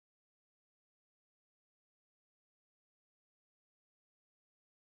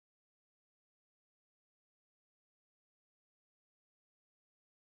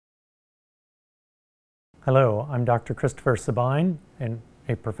Hello, I'm Dr. Christopher Sabine, and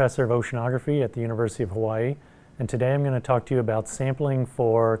a professor of oceanography at the University of Hawaii, and today I'm going to talk to you about sampling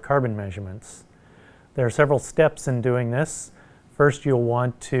for carbon measurements. There are several steps in doing this. First, you'll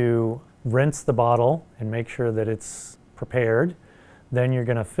want to rinse the bottle and make sure that it's prepared. Then you're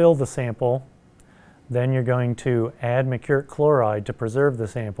going to fill the sample. Then you're going to add mercuric chloride to preserve the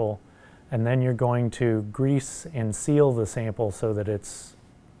sample, and then you're going to grease and seal the sample so that it's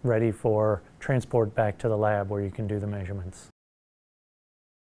ready for transport back to the lab where you can do the measurements.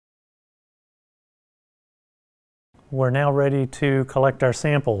 We're now ready to collect our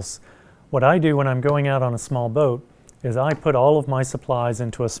samples. What I do when I'm going out on a small boat is I put all of my supplies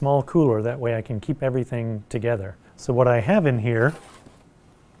into a small cooler. That way I can keep everything together. So what I have in here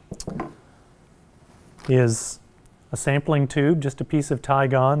is a sampling tube, just a piece of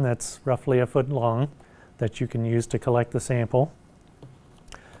Tygon that's roughly a foot long that you can use to collect the sample.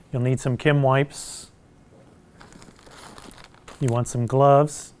 You'll need some Kim wipes. You want some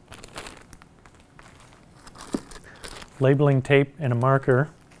gloves, labeling tape and a marker.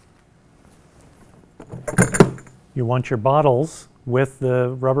 You want your bottles with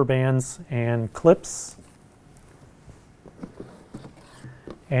the rubber bands and clips.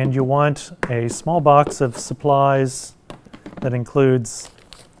 And you want a small box of supplies that includes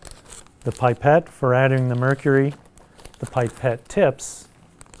the pipette for adding the mercury, the pipette tips,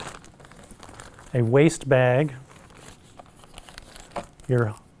 a waste bag,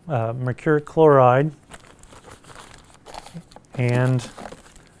 your mercuric chloride, and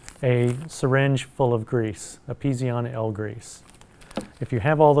a syringe full of grease, a Pizion L grease. If you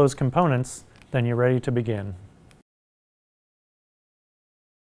have all those components, then you're ready to begin.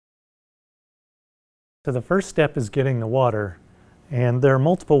 So the first step is getting the water, and there are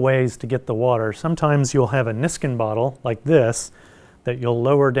multiple ways to get the water. Sometimes you'll have a Niskin bottle like this that you'll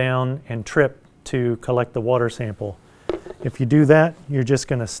lower down and trip to collect the water sample. If you do that, you're just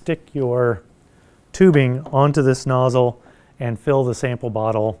going to stick your tubing onto this nozzle and fill the sample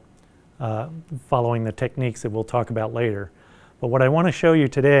bottle following the techniques that we'll talk about later. But what I want to show you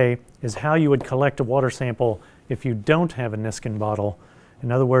today is how you would collect a water sample if you don't have a Niskin bottle.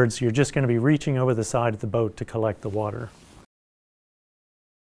 In other words, you're just going to be reaching over the side of the boat to collect the water.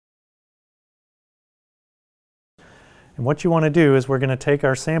 And what you want to do is we're going to take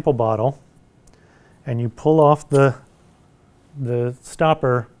our sample bottle and you pull off the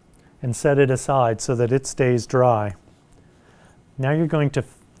stopper and set it aside so that it stays dry. Now you're going to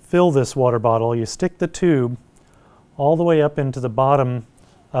fill this water bottle. You stick the tube all the way up into the bottom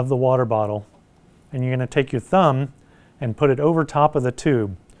of the water bottle, and you're going to take your thumb and put it over top of the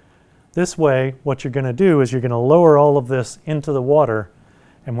tube. This way, what you're going to do is you're going to lower all of this into the water,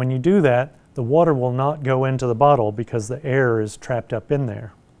 and when you do that, the water will not go into the bottle because the air is trapped up in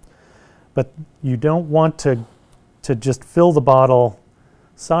there. But you don't want to just fill the bottle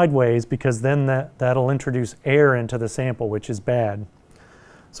sideways, because then that'll introduce air into the sample, which is bad.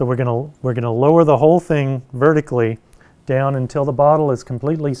 So we're gonna lower the whole thing vertically down until the bottle is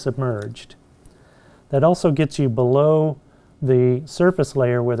completely submerged. That also gets you below the surface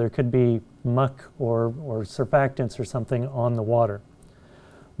layer where there could be muck or surfactants or something on the water.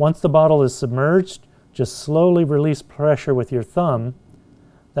 Once the bottle is submerged, just slowly release pressure with your thumb.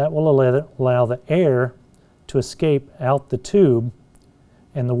 That will allow the air to escape out the tube,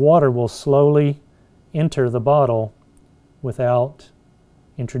 and the water will slowly enter the bottle without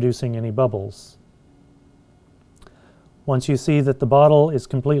introducing any bubbles. Once you see that the bottle is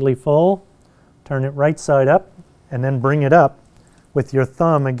completely full, turn it right side up and then bring it up with your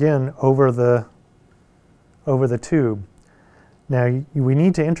thumb again over the tube. Now we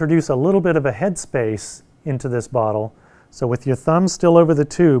need to introduce a little bit of a headspace into this bottle. So with your thumb still over the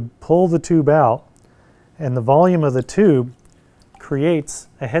tube, pull the tube out, and the volume of the tube creates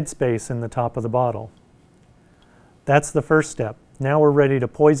a headspace in the top of the bottle. That's the first step. Now we're ready to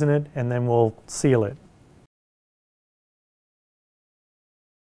poison it, and then we'll seal it.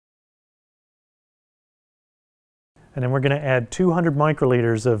 And then we're going to add 200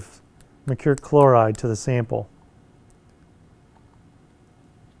 microliters of mercuric chloride to the sample.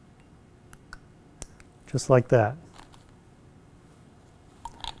 Just like that.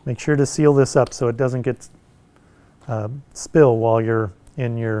 Make sure to seal this up so it doesn't get spill while you're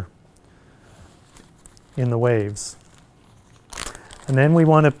in the waves. And then we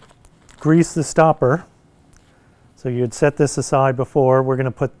want to grease the stopper. So you had set this aside before. We're going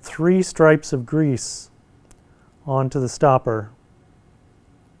to put 3 stripes of grease onto the stopper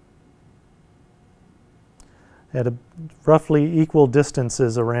at roughly equal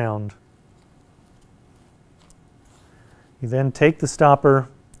distances around. You then take the stopper,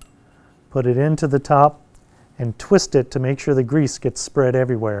 put it into the top and twist it to make sure the grease gets spread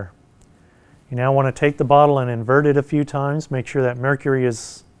everywhere. You now want to take the bottle and invert it a few times, make sure that mercury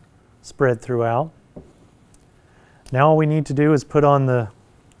is spread throughout. Now all we need to do is put on the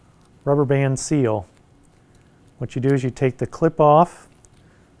rubber band seal. What you do is you take the clip off,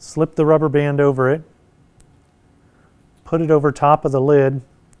 slip the rubber band over it, put it over top of the lid,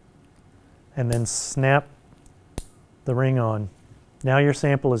 and then snap the ring on. Now your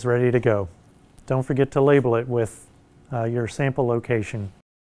sample is ready to go. Don't forget to label it with your sample location.